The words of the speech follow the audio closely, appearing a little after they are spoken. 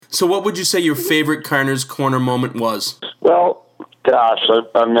So what would you say your favorite Carner's Corner moment was? Well, gosh, I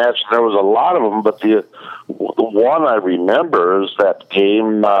imagine there was a lot of them, but the one I remember is that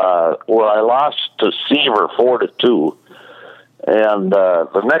game where I lost to Seaver 4-2. And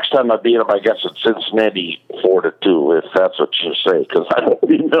the next time I beat him, I guess it's Cincinnati 4-2, if that's what you say, because I don't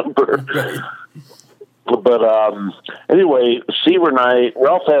remember. But anyway,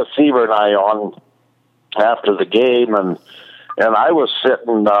 Ralph had Seaver and I on after the game, and I was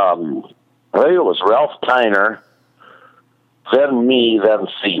sitting. I think it was Ralph Kiner, then me, then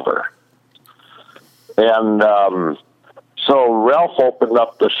Seaver, and so Ralph opened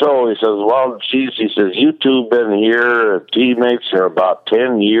up the show. He says, well, geez, he says, you two been here, teammates for about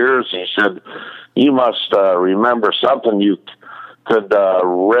 10 years. He said, you must remember something you could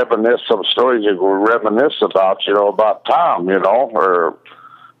reminisce, some stories you could reminisce about, about Tom, or,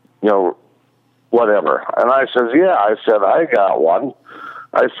 whatever. And I says, yeah. I said, I got one.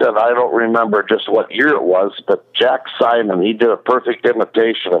 I said, I don't remember just what year it was, but Jack Simon, he did a perfect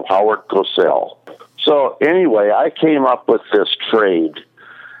imitation of Howard Cosell. So anyway, I came up with this trade,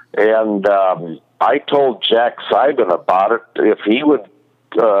 and I told Jack Simon about it if he would,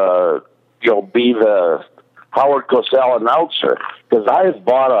 be the Howard Cosell announcer, because I had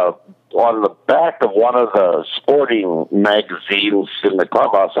bought on the back of one of the sporting magazines in the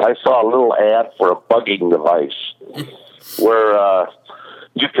clubhouse, I saw a little ad for a bugging device where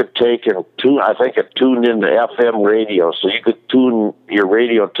you could take and tune. I think it tuned into FM radio, so you could tune your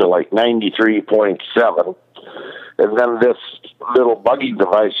radio to like 93.7, and then this little bugging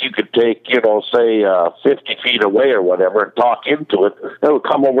device you could take, say 50 feet away or whatever, and talk into it. It would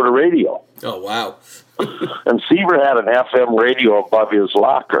come over the radio. Oh wow! And Seaver had an FM radio above his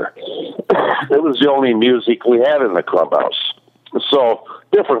locker. It was the only music we had in the clubhouse. So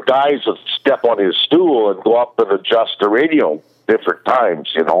different guys would step on his stool and go up and adjust the radio different times,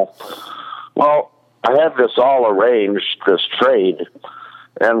 Well, I had this all arranged, this trade,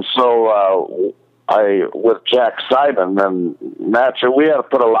 and so with Jack Simon and naturally, I had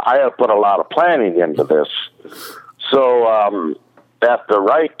to put a lot of planning into this. So at the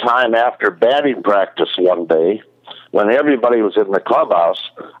right time after batting practice one day, when everybody was in the clubhouse,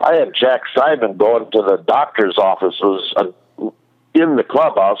 I had Jack Simon going to the doctor's offices in the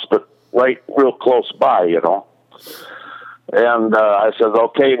clubhouse, but right real close by, And I said,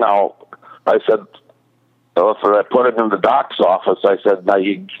 okay, now, I said, after I put him in the doc's office, I said, now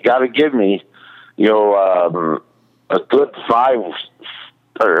you got to give me, a good 5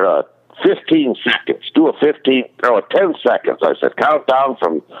 or 15 seconds. Do a 10 seconds. I said, count down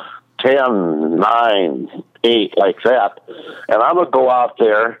from 10, 9, 8, like that. And I'm going to go out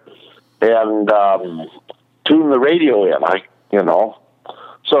there and tune the radio in,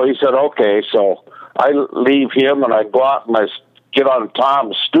 So he said, okay, so I leave him and I go out and I get on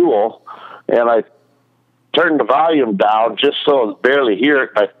Tom's stool and I turn the volume down just so I could barely hear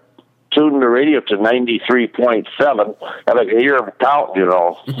it. I tune the radio to 93.7 and I could hear him count,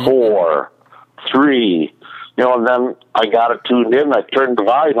 4, 3, and then I got it tuned in. I turned the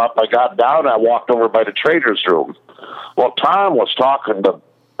volume up. I got down. I walked over by the trader's room. Well, Tom was talking to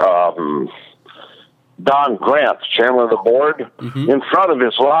Don Grant, chairman of the board, in front of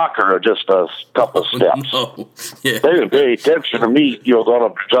his locker, just a couple steps. Oh, yeah. They didn't pay attention to me, going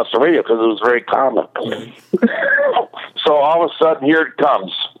to adjust the radio because it was very common. So all of a sudden, here it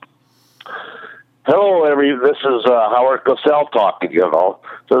comes. Hello, this is Howard Cosell talking, Says,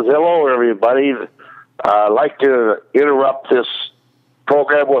 hello, everybody. I'd like to interrupt this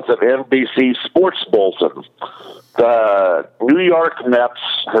program with an NBC Sports Bulletin. The New York Mets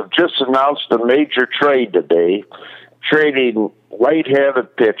have just announced a major trade today, trading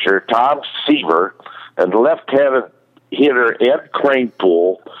right-handed pitcher Tom Seaver and left-handed hitter Ed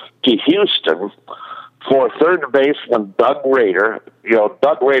Kranepool to Houston for third baseman Doug Rader.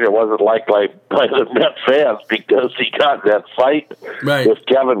 Doug Rader wasn't liked by the Met fans because he got that fight with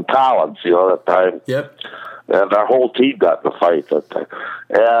Kevin Collins, that time. Yep. And our whole team got in the fight that time.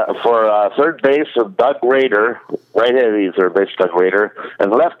 For third base of Doug Rader, right-handed third base Doug Rader,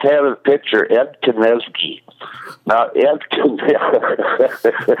 and left-handed pitcher Ed Konecny. Now, Ed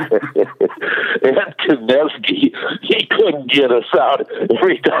Konecny, he couldn't get us out.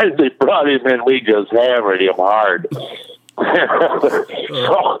 Every time they brought him in, we just hammered him hard. So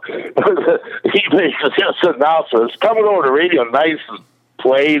he makes this announcement. It's coming over the radio nice and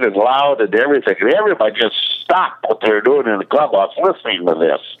plain and loud and everything. And everybody just stopped what they were doing in the clubhouse listening to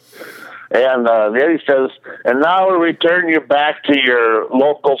this. And then he says, and now we'll return you back to your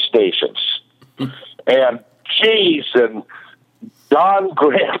local stations. And geez, and Don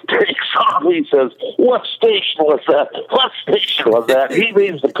Grant takes off. He says, "What station was that? What station was that?" He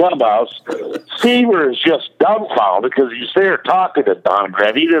leaves the clubhouse. Seaver is just dumbfounded because he's there talking to Don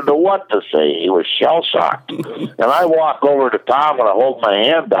Grant. He didn't know what to say. He was shell-shocked. And I walk over to Tom and I hold my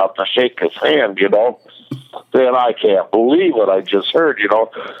hand out to shake his hand, saying, "I can't believe what I just heard,"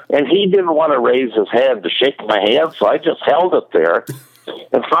 And he didn't want to raise his hand to shake my hand, so I just held it there.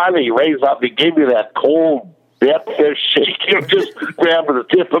 And finally he raised up and he gave me that cold death fish shake, just grabbing the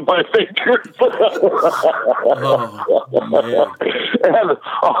tip of my finger.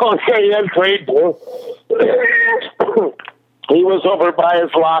 And Claypool, he was over by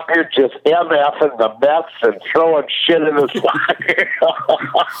his locker just MFing the Mets and throwing shit in his locker.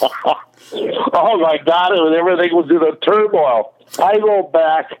 Oh my God, everything was in a turmoil. I go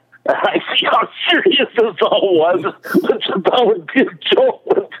back and I see how serious this all was. That would be a joke.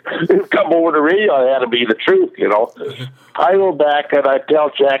 He'd come over the radio, I had to be the truth, I go back and I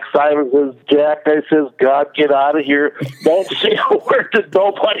tell Jack Simon, "Jack," I says, "God, get out of here. Don't say a word to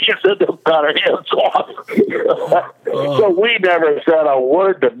nobody." I said, "They've got our hands off." So we never said a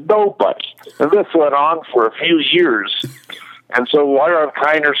word to nobody. And this went on for a few years. And so while on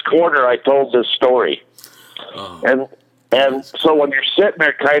Kiner's Corner, I told this story. And so when you're sitting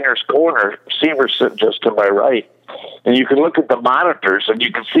there at Kiner's Corner, Seaver's sitting just to my right. And you can look at the monitors and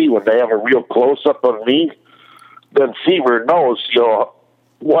you can see when they have a real close-up of me, then Seaver knows,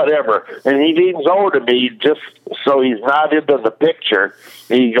 whatever. And he leans over to me just so he's not into the picture.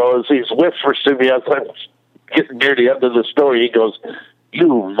 He goes, he's whispers to me as I'm getting near the end of the story. He goes, "You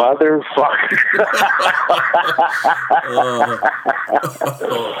motherfucker."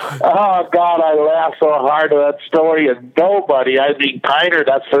 Oh, God, I laughed so hard at that story, and nobody, Kiner,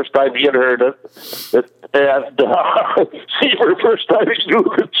 that's the first time he had heard it. And Seaver, first time he knew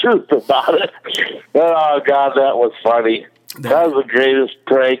the truth about it. Oh, God, that was funny. That was the greatest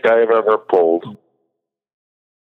prank I've ever pulled.